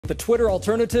the Twitter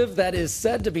alternative that is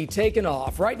said to be taken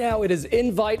off. Right now, it is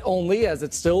invite only as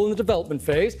it's still in the development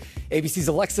phase. ABC's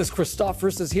Alexis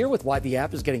Christophorus is here with why the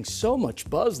app is getting so much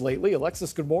buzz lately.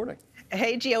 Alexis, good morning.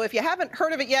 Hey, Gio, if you haven't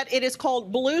heard of it yet, it is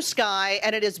called Bluesky,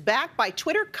 and it is backed by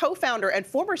Twitter co-founder and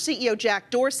former CEO Jack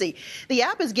Dorsey. The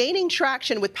app is gaining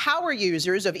traction with power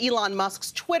users of Elon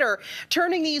Musk's Twitter,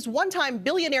 turning these one-time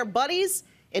billionaire buddies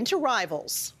into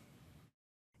rivals.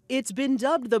 It's been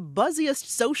dubbed the buzziest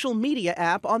social media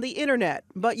app on the internet,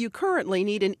 but you currently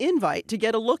need an invite to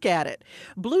get a look at it.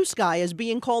 Bluesky is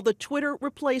being called the Twitter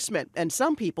replacement, and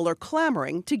some people are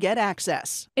clamoring to get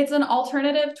access. It's an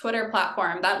alternative Twitter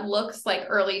platform that looks like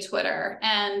early Twitter,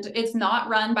 and it's not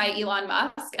run by Elon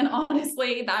Musk, and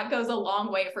honestly, that goes a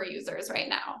long way for users right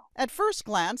now. At first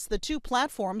glance, the two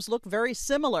platforms look very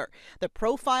similar. The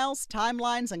profiles,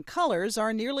 timelines, and colors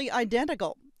are nearly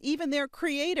identical. Even their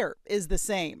creator is the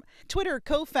same. Twitter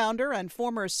co-founder and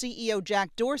former CEO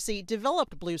Jack Dorsey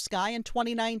developed Bluesky in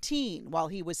 2019 while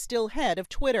he was still head of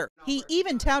Twitter. He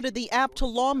even touted the app to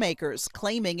lawmakers,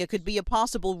 claiming it could be a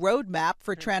possible roadmap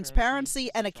for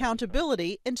transparency and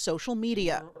accountability in social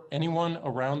media. Anyone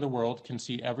around the world can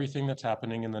see everything that's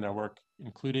happening in the network,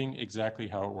 including exactly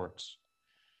how it works.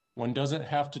 One doesn't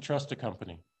have to trust a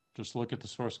company. Just look at the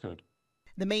source code.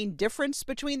 The main difference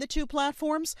between the two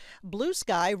platforms?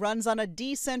 Bluesky runs on a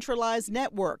decentralized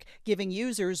network, giving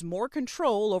users more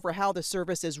control over how the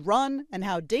service is run and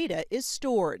how data is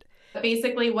stored.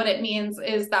 Basically, what it means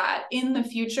is that in the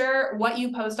future, what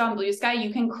you post on Bluesky,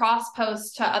 you can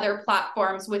cross-post to other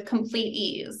platforms with complete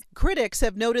ease. Critics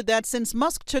have noted that since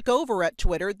Musk took over at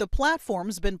Twitter, the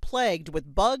platform's been plagued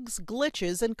with bugs,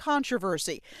 glitches, and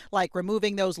controversy, like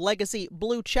removing those legacy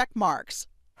blue check marks.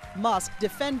 Musk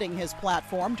defending his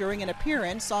platform during an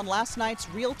appearance on last night's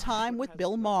Real Time with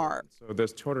Bill Maher. So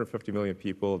there's 250 million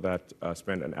people that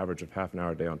spend an average of half an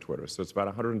hour a day on Twitter. So it's about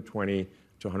 120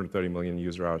 to 130 million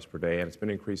user hours per day, and it's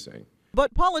been increasing.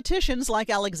 But politicians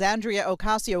like Alexandria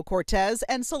Ocasio-Cortez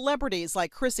and celebrities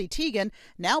like Chrissy Teigen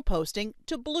now posting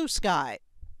to Bluesky.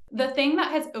 The thing that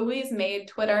has always made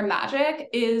Twitter magic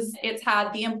is it's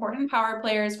had the important power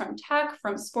players from tech,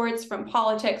 from sports, from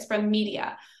politics, from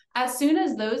media. As soon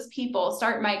as those people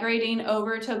start migrating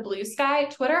over to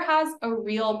Bluesky, Twitter has a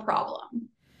real problem.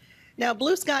 Now,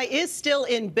 Bluesky is still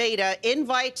in beta.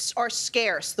 Invites are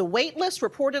scarce. The wait list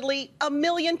reportedly 1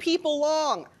 million people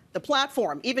long. The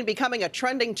platform even becoming a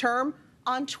trending term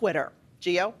on Twitter.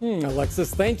 Gio?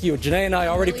 Alexis, thank you. Janae and I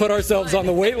already put ourselves on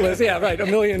the wait list. Yeah, right, 1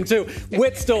 million too.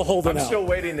 Whit's still holding out. I'm still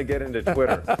waiting to get into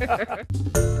Twitter.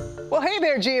 Well, hey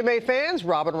there, GMA fans.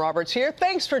 Robin Roberts here.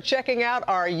 Thanks for checking out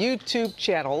our YouTube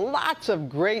channel. Lots of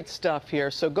great stuff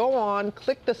here. So go on,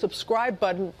 click the subscribe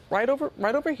button right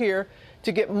over here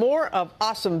to get more of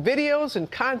awesome videos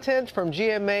and content from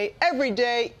GMA every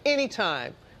day,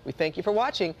 anytime. We thank you for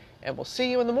watching, and we'll see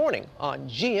you in the morning on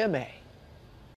GMA.